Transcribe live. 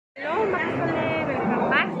Welcome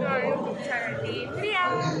back to our YouTube channel ரீயா.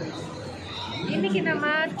 இன்னைக்கு நம்ம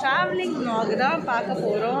travelling vlog தான் பார்க்க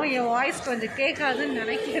போறோம். என் வாய்ஸ் கொஞ்சம் கேட்காதுன்னு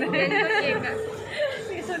நினைக்கிறேன்.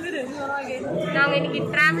 நாங்கள் இன்னைக்கு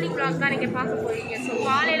டிராவலிங் vlog தான் நீங்க பார்க்க போறீங்க. ஸோ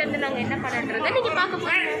காலையில இருந்து நாங்கள் என்ன பண்ணுறதை நீங்க பார்க்க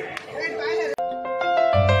போறீங்க.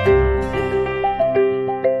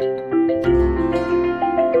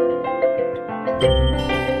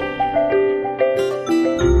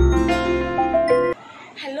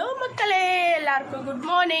 Good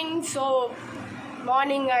morning. ஸோ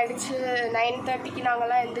மார்னிங் ஆகிடுச்சு 9:30க்கு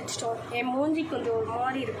நாங்கள்லாம் எழுந்திரிச்சிட்டோம். என் மூஞ்சி கொஞ்சம் ஒரு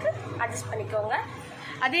மாதிரி இருக்குது, அட்ஜஸ்ட் பண்ணிக்கோங்க.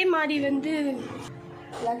 அதே மாதிரி வந்து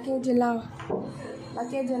லக்கேஜ் எல்லாம்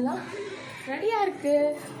ரெடியாக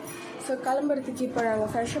இருக்குது. ஸோ கிளம்புறதுக்கு இப்போ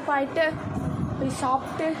நாங்கள் ஃப்ரெஷ்அப் ஆகிட்டு போய்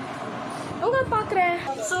சாப்பிட்டு உங்களை பார்க்குறேன்.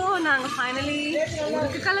 ஸோ நாங்கள் ஃபைனலி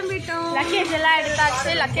கிளம்பிட்டோம். லக்கேஜ் எல்லாம்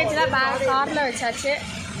எடுத்தாச்சு, லக்கேஜ்லாம் பேக் காரில் வச்சாச்சு.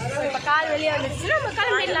 இப்போ கால் வெளியே வந்துச்சு, நம்ம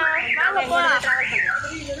கிளம்பிடலாம். வாங்க போகலாம்.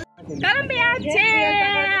 கிளம்பியாச்சு.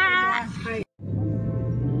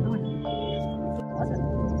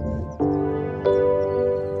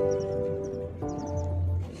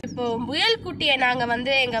 இப்போ முயல் குட்டியை நாங்கள்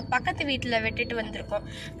வந்து எங்கள் பக்கத்து வீட்டில் விட்டுட்டு வந்திருக்கோம்.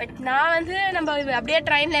 பட் நான் வந்து நம்ம அப்படியே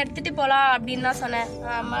ட்ரெயினில் எடுத்துகிட்டு போகலாம் அப்படின்னு தான் சொன்னேன்.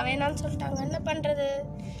 அம்மா வேணாம்னு சொல்லிட்டாங்க. என்ன பண்ணுறது?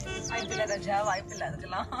 வாய்ப்பில்லை ராஜா, வாய்ப்பில்லை.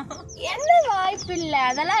 அதுக்கெல்லாம் என்ன வாய்ப்பு இல்லை,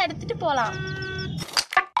 அதெல்லாம் எடுத்துகிட்டு போகலாம்.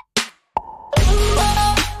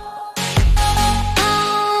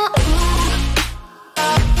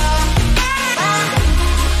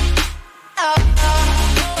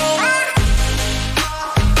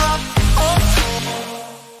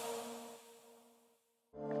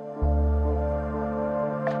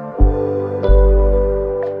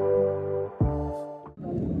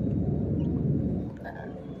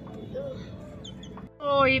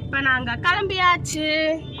 இப்போ நாங்கள் கிளம்பியாச்சு.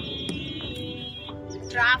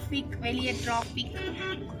 டிராஃபிக், வெளியே டிராஃபிக்.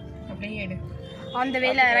 அந்த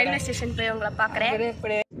வேலை ரயில்வே ஸ்டேஷன் போய் உங்களை பார்க்குறேன்.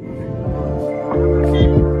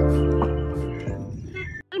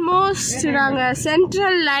 ஆல்மோஸ்ட் நாங்கள்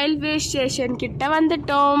சென்ட்ரல் ரயில்வே ஸ்டேஷன் கிட்ட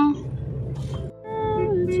வந்துட்டோம்.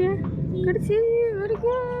 கடைசி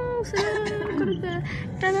வரைக்கும்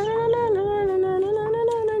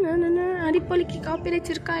அடிப்பொலிக்கு காப்பி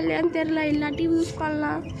வச்சிருக்கா இல்லையான்னு தெரியல. இல்லாட்டி யூஸ்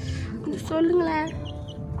பண்ணலாம், சொல்லுங்களேன்.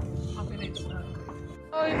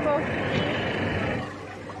 இப்போ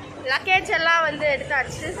லக்கேஜ் எல்லாம் வந்து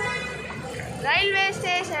எடுத்தாச்சு. Railway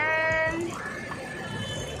station.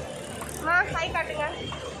 ஹாய் காட்டுங்க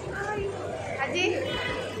அஜி.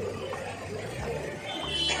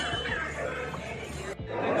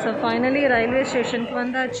 ஸோ ஃபைனலி ரயில்வே ஸ்டேஷனுக்கு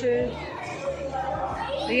வந்தாச்சு.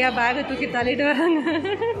 ரியா பேக்கை தூக்கி தள்ளிட்டு வராங்க.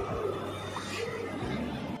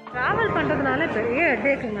 ட்ராவல் பண்ணுறதுனால பெரிய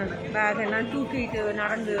ஹெட்டேக்குங்க. பேக்கெல்லாம் தூக்கிட்டு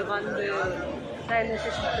நடந்து வந்து ரயில்வே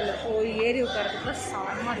ஸ்டேஷனுக்குள்ளே போய் ஏறி உட்காரத்துக்குள்ள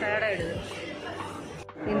செம்ம டயர்டாகிடுது.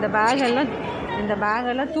 இந்த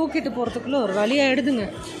பேகெல்லாம் தூக்கிட்டு போகிறதுக்குள்ள ஒரு வழியாகிடுதுங்க.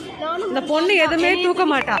 இந்த பொண்ணு எதுவுமே தூக்க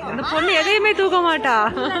மாட்டா. எதையுமே தூக்க மாட்டா.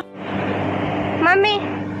 மம்மி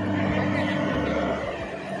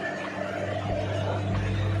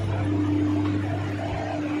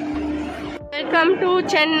வெல்கம் டு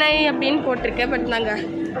சென்னை அப்படின்னு போட்டிருக்கு. பட் நாங்கள்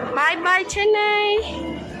பாய் பாய் சென்னை.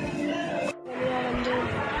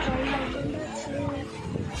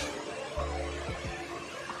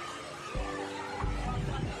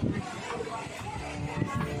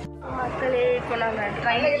 மக்களே இப்போ நாங்கள்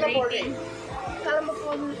ட்ரெயின் கிளம்ப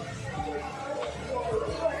போகணும்.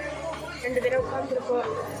 2 பேரும் உட்காந்துருக்கோம்.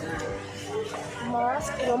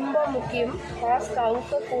 மாஸ்க் ரொம்ப முக்கியம். மாஸ்க்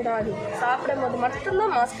அவுக்கக்கூடாது. சாப்பிடும் போது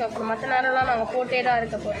மட்டும்தான் மாஸ்க் அவுக்கணும். மற்ற நேரம்லாம் நாங்கள் போட்டே தான்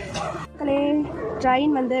இருக்க போகிறோம்.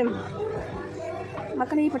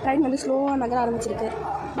 மக்களே இப்போ ட்ரெயின் வந்து ஸ்லோவாக நகர ஆரம்பிச்சிருக்கு.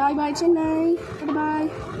 பாய் பாய் சென்னை. குட் பாய்.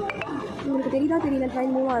 உங்களுக்கு தெரியல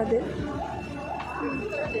ட்ரெயின் மூவ் ஆகுது.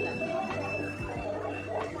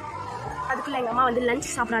 அதுக்குள்ள எங்கள் அம்மா வந்து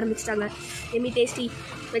லஞ்ச் சாப்பிட ஆரம்பிச்சிட்டாங்க. Emmy tasty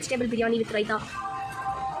vegetable biryani with raita.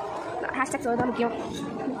 Hashtag தான் முக்கியம்.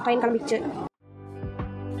 ட்ரெயின் கிளம்பிச்சு.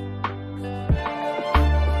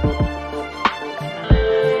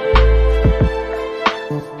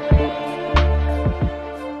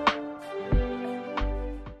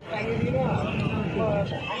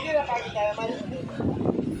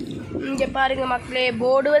 இங்கே பாருங்க மக்களே,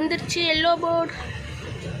 போர்டு வந்துருச்சு. Yellow board.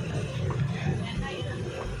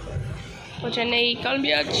 சென்னை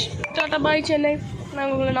கிளம்பியாச்சு. டாடா பாய் சென்னை.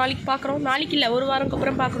 நாங்கள் உங்களை நாளைக்கு பார்க்குறோம். நாளைக்கு இல்லை, ஒரு வாரம்க்கு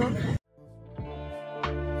அப்புறம் பார்க்குறோம்.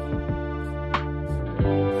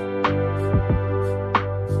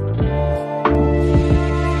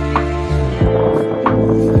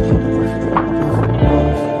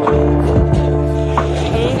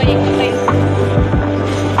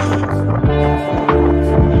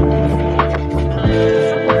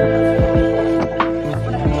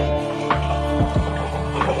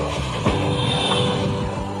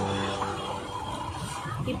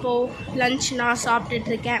 லஞ்ச் நான் சாப்பிட்டுட்டு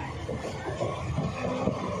இருக்கேன்.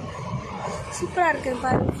 சூப்பராக இருக்கு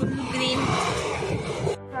பாருங்க, ஃபுல் க்ரீன்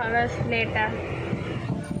கலர்ஸ். லேட்டாக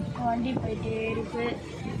வண்டி போயிட்டே இருக்கு.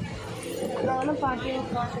 நானும் பாட்டியும்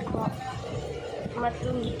உட்காந்துருக்கோம்.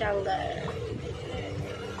 தூங்கிட்டாங்க.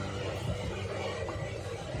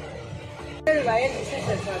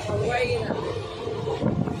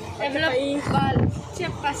 எவ்வளோ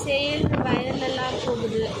பசேல் வயலெல்லாம்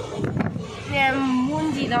போகுது. என்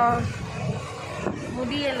மூஞ்சி தான்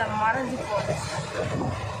முடியெல்லாம் மறைஞ்சு போகுது.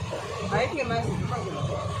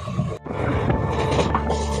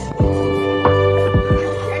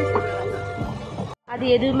 அது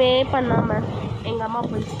எதுவுமே பண்ணாமல் எங்கள் அம்மா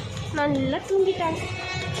போய் நல்லா தூங்கிட்டாங்க.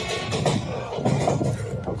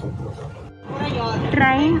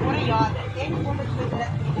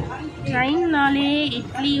 ட்ரெயின்னாலே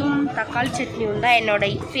இட்லியும் தக்காளி சட்னியும் தான் என்னோட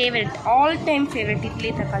favourite, all time favourite. Idli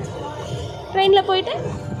தக்காளி சட்னி. ட்ரெயினில் போயிட்டு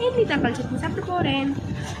இட்லி தக்காளி சட்னி சாப்பிட்டு போகிறேன்.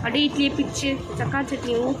 அப்படியே இட்லியை பிச்சு தக்காளி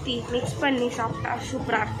சட்னி ஊற்றி மிக்ஸ் பண்ணி சாப்பிட்டா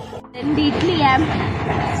சூப்பராக இருக்கும். 2 இட்லியை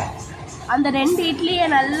அந்த 2 இட்லியை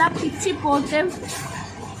நல்லா பிச்சு போட்டு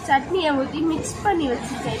சட்னியை ஊற்றி மிக்ஸ் பண்ணி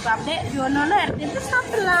வச்சுருக்கேன். இப்போ அப்படியே ஒன்று ஒன்று எடுத்து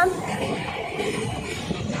சாப்பிடலாம்.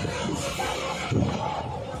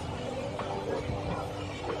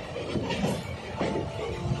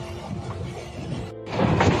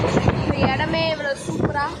 இடமே இவ்வளோ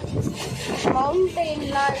சூப்பராக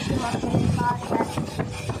மவுண்டெயின்லாம் இருக்குது. மக்கள் பாருங்கள்,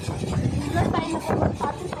 இன்னும் டைமில் போய்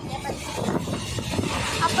பார்த்துருக்கீங்க.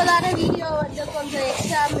 அப்போ தானே வீடியோ வந்து கொஞ்சம்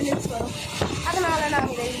எக்ஸ்ட்ரா மினிட்ஸ் வரும். அதனால்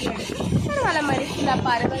நாங்கள் இந்த வீடியோ எடுத்து அதனால் மாதிரி ஃபுல்லாக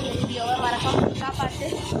பாருங்கள். இந்த வீடியோவை மறக்காம ஃபுல்லாக பார்த்து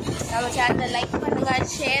நம்ம சேனலை லைக் பண்ணுங்கள்,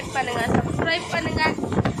 ஷேர் பண்ணுங்கள், சப்ஸ்கிரைப் பண்ணுங்கள்.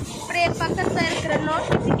 அப்படியே பக்கத்தில் இருக்கிற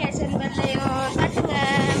நோட்டிஃபிகேஷன் பெல்லையும் தட்டுங்க.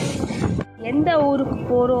 எந்த ஊருக்கு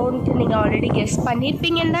போகிறோன்ட்டு நீங்கள் ஆல்ரெடி கெஸ்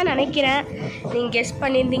பண்ணியிருப்பீங்கன்னு தான் நினைக்கிறேன். நீங்கள் கெஸ்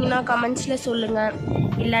பண்ணியிருந்தீங்கன்னா கமெண்ட்ஸில் சொல்லுங்கள்.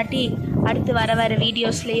 இல்லாட்டி அடுத்து வர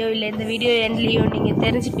வீடியோஸ்லேயோ இல்லை இந்த வீடியோ எண்ட்லேயோ நீங்கள்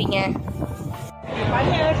தெரிஞ்சுப்பீங்க.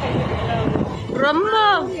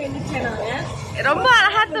 ரொம்ப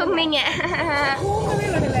அழகாக தூங்குனீங்க.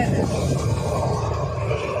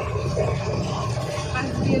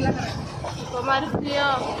 இப்போ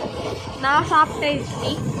மறுபடியும் நான் சாப்பிட்டேன்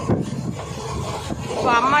இட்லி.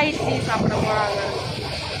 இப்போ அம்மா இட்லி சாப்பிட போகிறாங்க.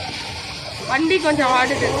 வண்டி கொஞ்சம்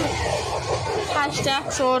ஆடுது.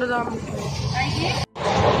 ஹேஷ்டாக் சோறு தான்.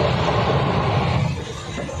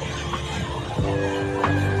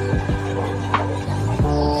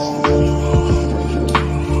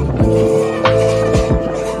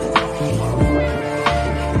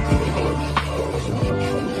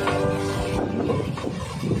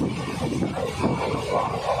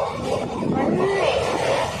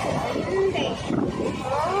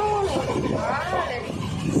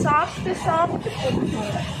 சாப்பிட்டு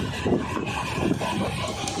போட்டுக்கோங்க.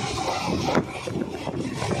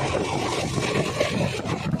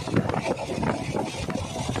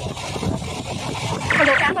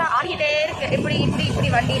 கேமரா ஆடிக்கிட்டே இருக்கு. இப்படி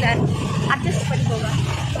வண்டியில அட்ஜஸ்ட் பண்ணிக்கோங்க.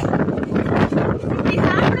 இப்படி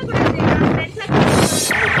சாப்பிடக்கூடாது.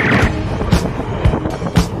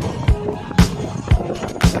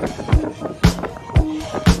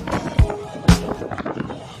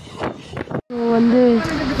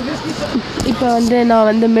 இப்போ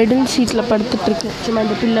நான் மிடில் சீட்டில் படுத்துட்ருக்கேன். சும்மா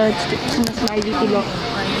இந்த பிள்ளை வச்சுட்டு சின்ன ஸ்மைலி பிள்ளை.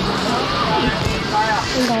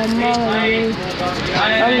 எங்கள் அம்மா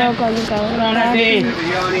அங்கே உட்காந்துருக்காங்க.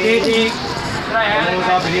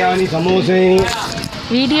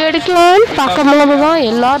 வீடியோ எடுக்கலான்னு பார்க்கும்போது தான்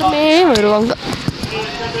எல்லாருமே வருவாங்க.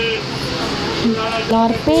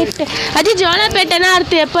 ஜோலார்பேட்டை. அது ஜோலார்பேட்டைன்னா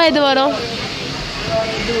அடுத்து எப்போ இது வரும்?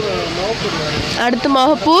 அடுத்து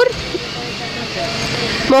மொஹப்பூர்,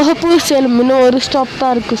 சேலம். இன்னும் ஒரு ஸ்டாப்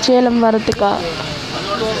தான் இருக்குது சேலம் வரத்துக்கா.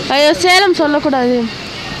 ஐயோ, சேலம் சொல்லக்கூடாது.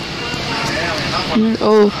 ஓ,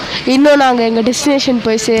 இன்னும் நாங்கள் எங்கள் டெஸ்டினேஷன்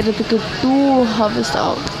போய் சேர்கிறதுக்கு 2 hours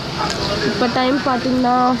ஆகும். இப்போ டைம்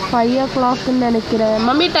பார்த்தீங்கன்னா 5 o'clockன்னு நினைக்கிறேன்.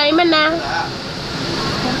 மம்மி டைம் என்ன?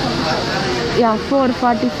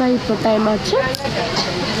 4:45 இப்போ டைம் ஆச்சு.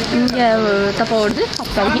 இங்கே தப்பா ஓடுது.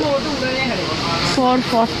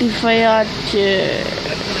 4:45 ஆச்சு.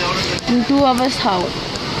 2 hours ஆகும்.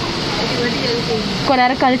 கொஞ்ச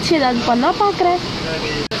நேரம் கழிச்சு ஏதாவது பண்ணால் பார்க்குறேன்.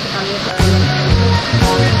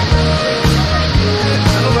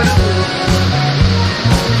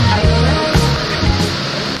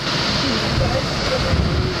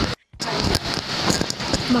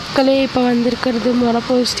 மக்களே, இப்போ வந்திருக்கிறது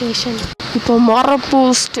மொரப்பூர் ஸ்டேஷன். இப்போ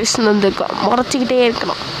மொரப்பூர் ஸ்டேஷன் வந்திருக்கோம். முறைச்சிக்கிட்டே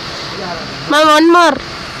இருக்கணும். Ma'am, 1 more.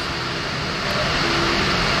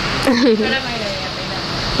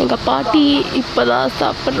 எங்கள் பாட்டி இப்போ தான்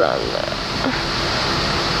சாப்பிட்றாங்க.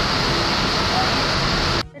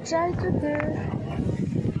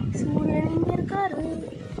 சூரியன்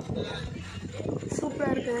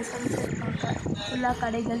சூப்பராக இருக்குது சன்செட் பார்க்க. ஃபுல்லாக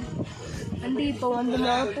கடைகள் வந்து இப்போ வந்து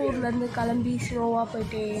மொரப்பூர்லேருந்து கிளம்பி ஸ்லோவாக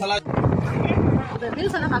போயிட்டு இந்த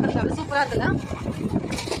வியூஸ் எல்லாம் பார்க்குறதுக்கு சூப்பராக இருக்குல்ல.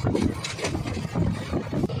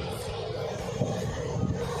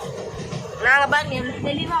 நாங்கள் பாருங்க எவ்வளோ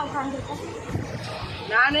தெளிவாக உட்காந்துருக்கோம்.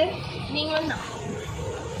 நான் நீங்களும் தான்.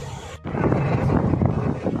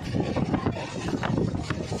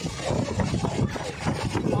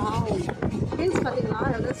 ஹில்ஸ் பார்த்தீங்களா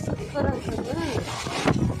எவ்வளோ சூப்பராக இருக்குது.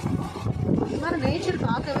 இந்த மாதிரி நேச்சர்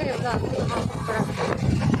பார்க்கவே எவ்வளோ அற்புதமாக சூப்பராக இருக்குது.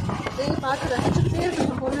 இதை பார்த்து ரசிச்சுட்டே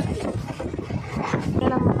இருக்கிற பொருள்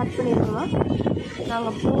நம்ம கட் பண்ணிடுவோம்.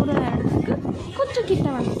 நாங்கள் போகிற இடத்துக்கு கொஞ்சம் கிட்ட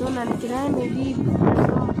வந்துட்டோம்னு நினைக்கிறேன். மேபி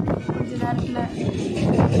கொஞ்ச நேரத்தில்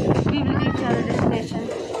we will reach our destination.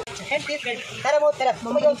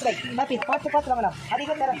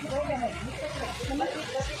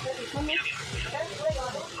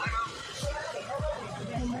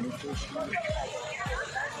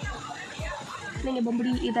 நீங்கள்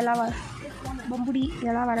பம்புடி இதெல்லாம்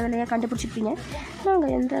வரதில்லையா கண்டுபிடிச்சிருப்பீங்க.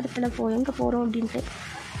 நாங்கள் எந்த இடத்துல எங்கே போகிறோம் அப்படின்ட்டு.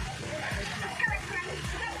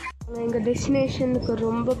 எங்கள் டெஸ்டினேஷனுக்கு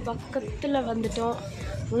ரொம்ப பக்கத்தில் வந்துட்டோம்.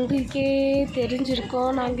 உங்களுக்கே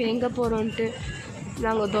தெரிஞ்சிருக்கோம் நாங்கள் எங்கே போகிறோன்ட்டு.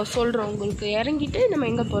 நாங்கள் இதோ சொல்கிறோம் உங்களுக்கு. இறங்கிட்டு நம்ம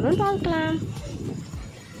எங்கே போகிறோன்னு பார்க்கலாம்.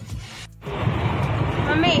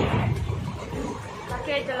 மம்மி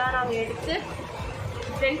பக்கெட்டெல்லாம் நாங்கள் எடுத்து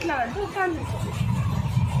ஃப்ரெண்டில் வந்து உட்காந்துருக்கோம்.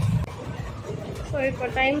 ஸோ இப்போ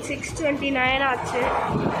டைம் 6:29 ஆச்சு.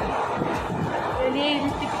 வெளியே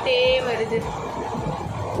இருட்டிக்கிட்டே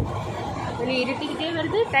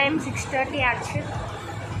வருது. டைம் 6:30 ஆச்சு.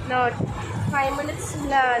 இன்னும் 5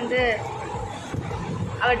 minutesல வந்து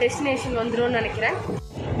அவர் டெஸ்டினேஷன் வந்துடும் நினைக்கிறேன்.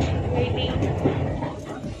 Waiting.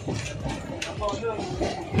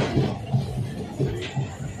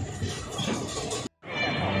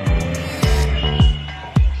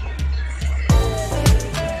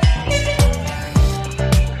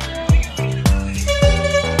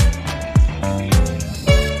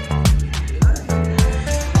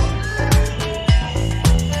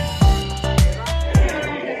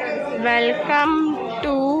 Welcome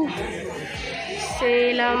to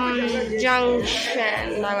Salem junction.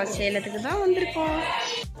 நாங்கள் சேலத்துக்கு தான் வந்திருக்கோம்.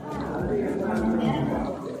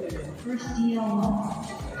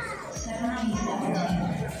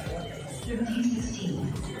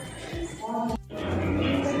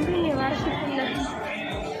 இங்கே வரத்துக்குள்ள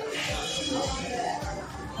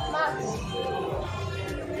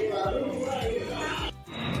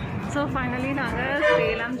ஸோ ஃபைனலி நாங்கள்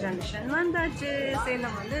சேலம் ஜங்ஷன் வந்தாச்சு.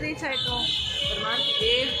 சேலம் வந்து ரீச் ஆகிட்டோம். ஒரு மாதிரி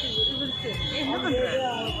வேர்த்து விறுவிறுத்து என்ன பண்ணுறேன்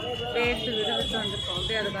வேர்த்து விறுவிறுத்து வந்திருக்கோம்.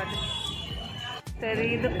 அப்படியே அது காட்டு சரி.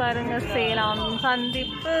 இது பாருங்க சேலம்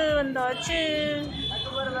சந்திப்பு வந்தாச்சு.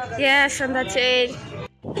 எஸ் வந்தாச்சு.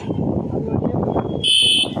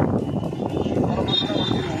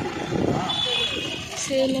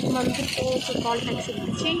 சேலம் வந்துட்டோம். கால் டாக்ஸி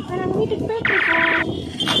இருந்துச்சு. இப்போ நாங்கள் வீட்டுக்கு போயிட்டுருக்கோம்.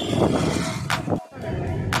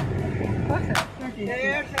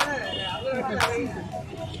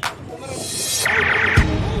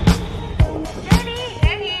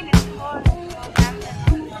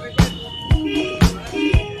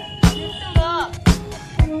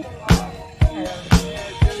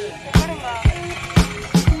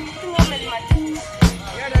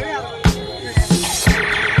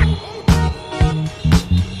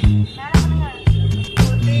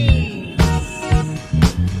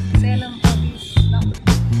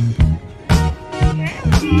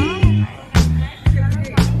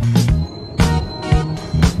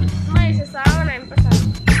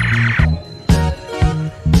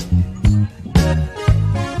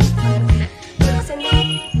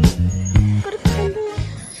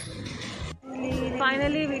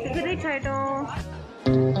 ஃபைனலி வீட்டுக்கு ரீச்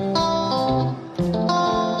ஆகிட்டோம்.